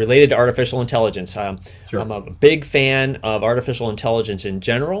is related to artificial intelligence. I'm sure. a big fan of artificial intelligence in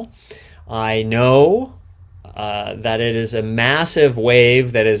general. I know that it is a massive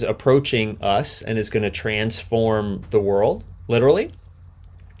wave that is approaching us and is going to transform the world, literally.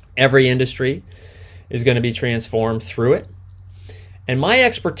 Every industry is going to be transformed through it. And my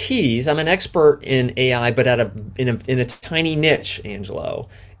expertise, I'm an expert in AI, but in a tiny niche, Angelo.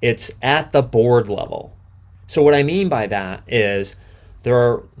 It's at the board level. So what I mean by that is there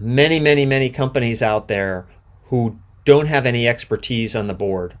are many, many, many companies out there who don't have any expertise on the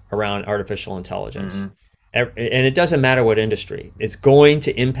board around artificial intelligence. Hmm. And it doesn't matter what industry, it's going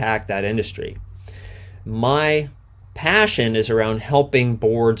to impact that industry. My passion is around helping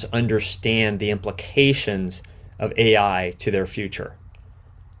boards understand the implications of AI to their future.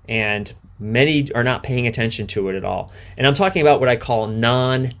 And many are not paying attention to it at all. And I'm talking about what I call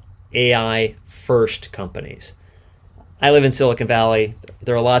non AI first companies. I live in Silicon Valley.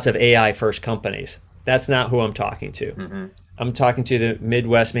 There are lots of AI first companies. That's not who I'm talking to. Hmm. I'm talking to the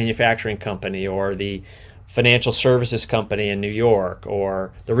Midwest Manufacturing Company or the Financial Services Company in New York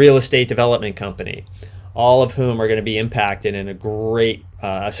or the Real Estate Development Company, all of whom are going to be impacted in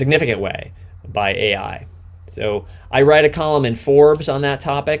a significant way by AI. So I write a column in Forbes on that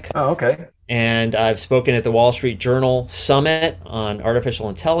topic, Oh, okay. and I've spoken at the Wall Street Journal Summit on Artificial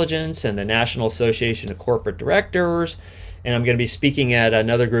Intelligence and the National Association of Corporate Directors. And I'm going to be speaking at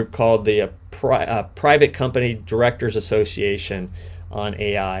another group called the Private Company Directors Association on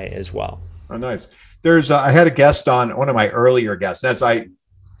AI as well. Oh, nice. I had a guest on, one of my earlier guests.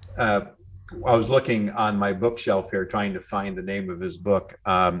 Uh, I was looking on my bookshelf here trying to find the name of his book.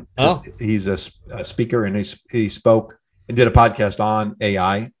 Oh, He's a speaker, and he spoke and did a podcast on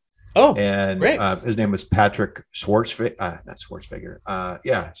AI. oh, And great. his name was Patrick Schwartzfigger, not Schwartzfigger.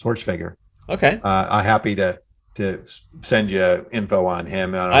 Yeah, Schwartzfigger. Okay. I'm happy to send you info on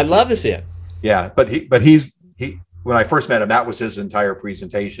him. I don't know I'd if you, love to see it. yeah, but he when I first met him, that was his entire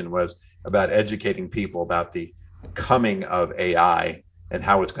presentation, was about educating people about the coming of AI and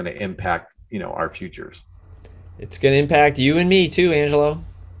how it's going to impact our futures. It's going to impact you and me too, Angelo.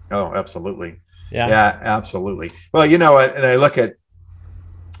 Oh, absolutely. Yeah. Yeah, absolutely. Well, and I look at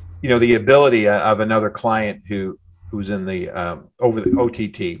the ability of another client who's in the over the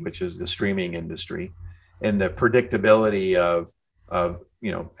OTT, which is the streaming industry, and the predictability of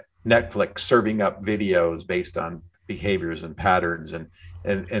Netflix serving up videos based on behaviors and patterns and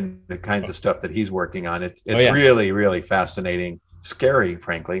the kinds of stuff that he's working on. It's Oh, it's yeah. really really fascinating, scary,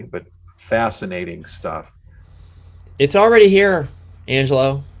 frankly, but fascinating stuff. It's already here,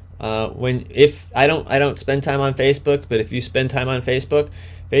 Angelo. When if I don't spend time on Facebook, but if you spend time on Facebook,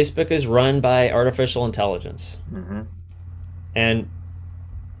 Facebook is run by artificial intelligence, Hmm.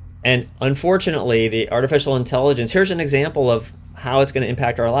 and unfortunately, the artificial intelligence. Here's an example of how it's going to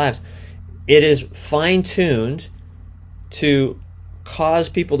impact our lives. It is fine tuned to cause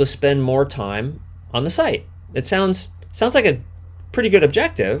people to spend more time on the site. It sounds like a pretty good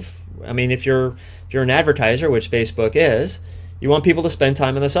objective. I mean, if you're an advertiser, which Facebook is, you want people to spend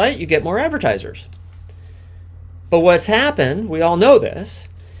time on the site, you get more advertisers. But what's happened, we all know this,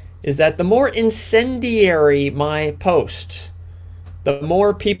 is that the more incendiary my post, the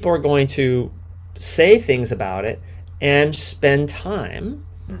more people are going to say things about it and spend time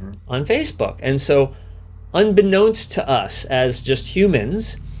Hmm. on Facebook. And so, unbeknownst to us as just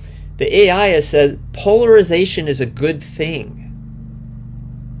humans, the AI has said polarization is a good thing.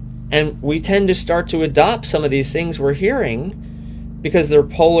 And we tend to start to adopt some of these things we're hearing because they're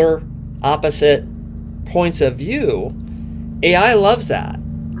polar opposite points of view. AI loves that,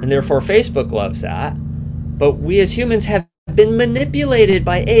 and Hmm. therefore Facebook loves that. But we as humans have been manipulated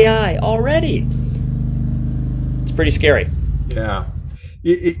by AI already. It's pretty scary. Yeah.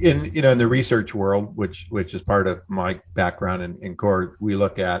 In the research world, which is part of my background in core, we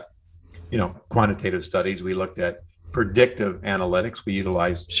look at quantitative studies. We looked at predictive analytics. We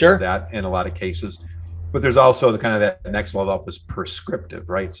utilize Sure. that in a lot of cases. But there's also the kind of that next level up is prescriptive,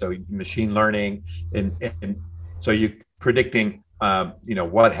 right? So machine learning, and so you predicting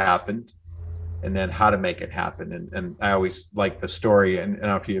what happened and then how to make it happen. And I always like the story, and I don't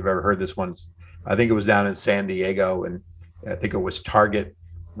know if you've ever heard this one. I think it was down in San Diego, and I think it was Target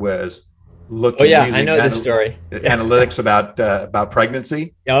was Oh looking yeah, I using know this story. Yeah. analytics about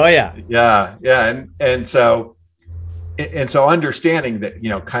pregnancy. Oh yeah. Yeah, yeah, and so understanding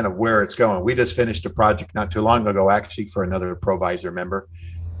that kind of where it's going. We just finished a project not too long ago, actually, for another Provisor member,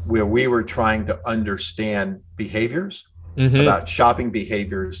 where we were trying to understand behaviors Mm-hmm. about shopping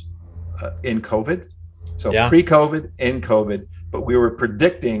behaviors in COVID. So Yeah. pre-COVID, in COVID, but we were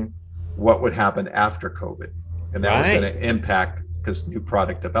predicting what would happen after COVID, and that was going Right. to impact because new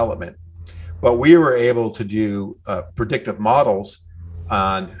product development. But we were able to do predictive models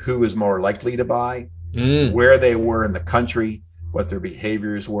on who was more likely to buy, Mm. where they were in the country, what their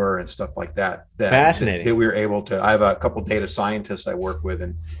behaviors were, and stuff like that. That Fascinating. we were able to. I have a couple data scientists I work with,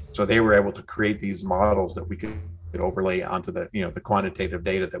 and so they were able to create these models that we could overlay onto the quantitative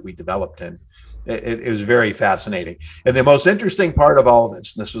data that we developed, and it was very fascinating. And the most interesting part of all of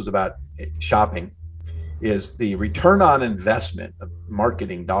this, and this was about shopping, is the return on investment of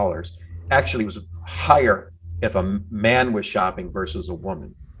marketing dollars actually was higher if a man was shopping versus a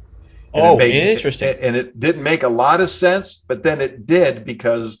woman. And Oh, interesting. it didn't make a lot of sense, but then it did,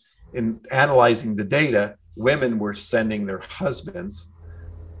 because in analyzing the data, women were sending their husbands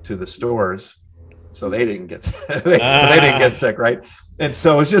to the stores, so they didn't get Ah, sick, right? And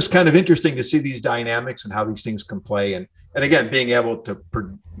so it's just kind of interesting to see these dynamics and how these things can play, and again, being able to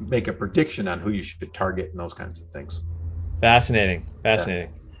make a prediction on who you should target and those kinds of things. fascinating. Yeah,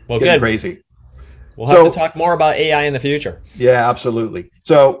 Fascinating. Well, getting good. crazy. We'll have to So talk more about AI in the future. yeah, absolutely.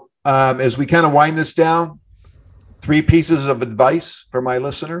 So as we kind of wind this down, three pieces of advice for my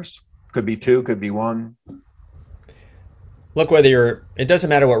listeners. Could be two, could be one. Look, it doesn't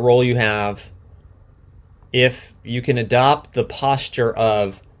matter what role you have, if you can adopt the posture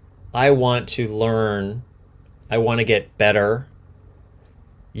of, I want to learn, I want to get better,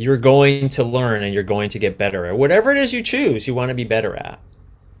 you're going to learn and you're going to get better at whatever it is you choose you want to be better at.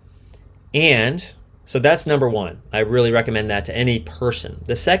 And so that's number one. I really recommend that to any person.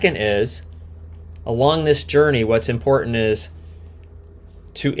 The second is, along this journey, what's important is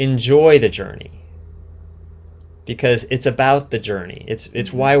to enjoy the journey, because it's about the journey. It's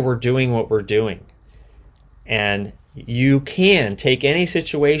Mm-hmm. why we're doing what we're doing. And you can take any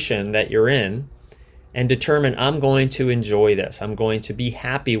situation that you're in and determine, I'm going to enjoy this. I'm going to be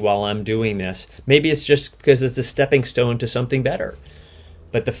happy while I'm doing this. Maybe it's just because it's a stepping stone to something better.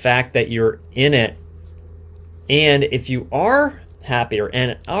 But the fact that you're in it, and if you are happier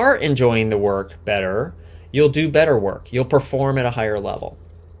and are enjoying the work better, you'll do better work. You'll perform at a higher level.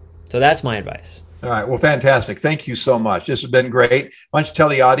 So that's my advice. All right. Well, fantastic. Thank you so much. This has been great. Why don't you tell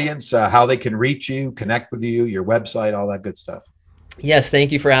the audience how they can reach you, connect with you, your website, all that good stuff. Yes,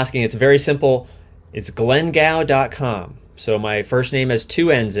 thank you for asking. It's very simple. It's glenngow.com. So my first name has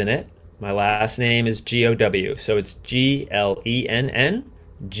two N's in it. My last name is Gow. So it's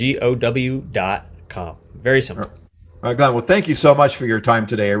GLENNGOW.com. Very All simple. right, Glenn. Well, thank you so much for your time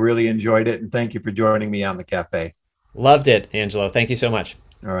today. I really enjoyed it. And thank you for joining me on the cafe. Loved it, Angelo. Thank you so much.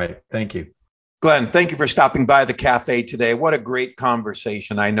 All right. Thank you. Glenn, thank you for stopping by the cafe today. What a great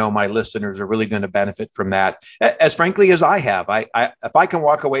conversation. I know my listeners are really going to benefit from that, as frankly as I have. If I can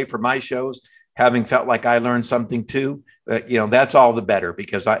walk away from my shows having felt like I learned something too, that's all the better,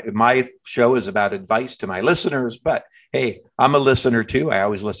 because my show is about advice to my listeners. But hey, I'm a listener too. I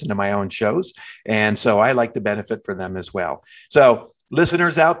always listen to my own shows, and so I like to benefit from them as well. So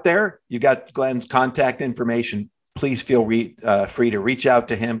listeners out there, you got Glenn's contact information. Please feel free to reach out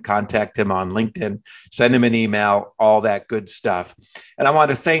to him, contact him on LinkedIn, send him an email, all that good stuff. And I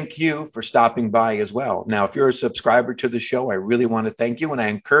want to thank you for stopping by as well. Now, if you're a subscriber to the show, I really want to thank you, and I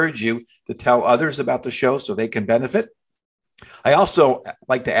encourage you to tell others about the show so they can benefit. I also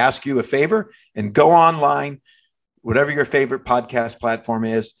like to ask you a favor and go online, whatever your favorite podcast platform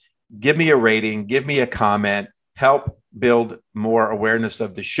is, give me a rating, give me a comment, help build more awareness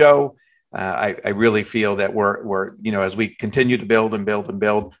of the show. I really feel that we're as we continue to build and build and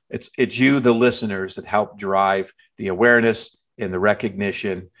build, it's you, the listeners, that help drive the awareness and the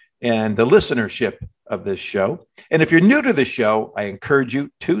recognition and the listenership of this show. And if you're new to the show, I encourage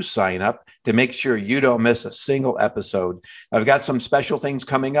you to sign up to make sure you don't miss a single episode. I've got some special things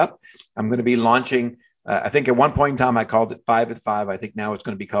coming up. I'm going to be launching. I think at one point in time I called it 5 at 5. I think now it's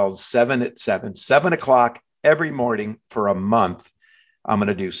going to be called 7 at 7, 7 o'clock every morning for a month. I'm going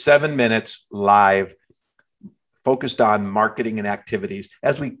to do 7 minutes live, focused on marketing and activities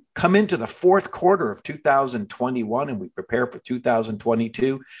as we come into the fourth quarter of 2021 and we prepare for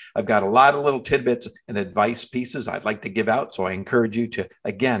 2022. I've got a lot of little tidbits and advice pieces I'd like to give out. So I encourage you to,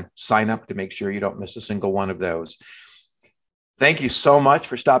 again, sign up to make sure you don't miss a single one of those. Thank you so much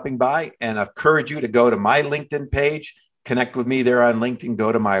for stopping by, and I encourage you to go to my LinkedIn page. Connect with me there on LinkedIn.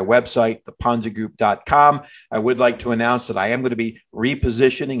 Go to my website, theponzigroup.com. I would like to announce that I am going to be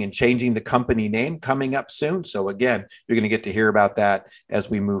repositioning and changing the company name coming up soon. So again, you're going to get to hear about that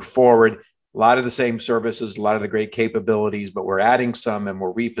as we move forward. A lot of the same services, a lot of the great capabilities, but we're adding some and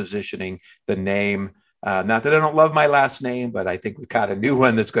we're repositioning the name Not that I don't love my last name, but I think we've got a new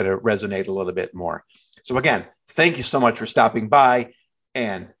one that's going to resonate a little bit more. So again, thank you so much for stopping by,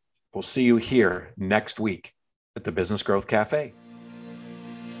 and we'll see you here next week at the Business Growth Cafe.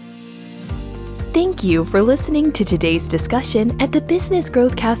 Thank you for listening to today's discussion at the Business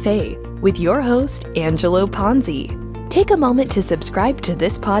Growth Cafe with your host, Angelo Ponzi. Take a moment to subscribe to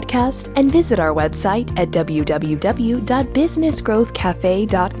this podcast and visit our website at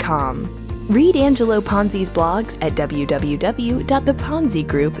www.businessgrowthcafe.com. Read Angelo Ponzi's blogs at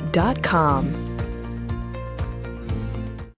www.theponzigroup.com.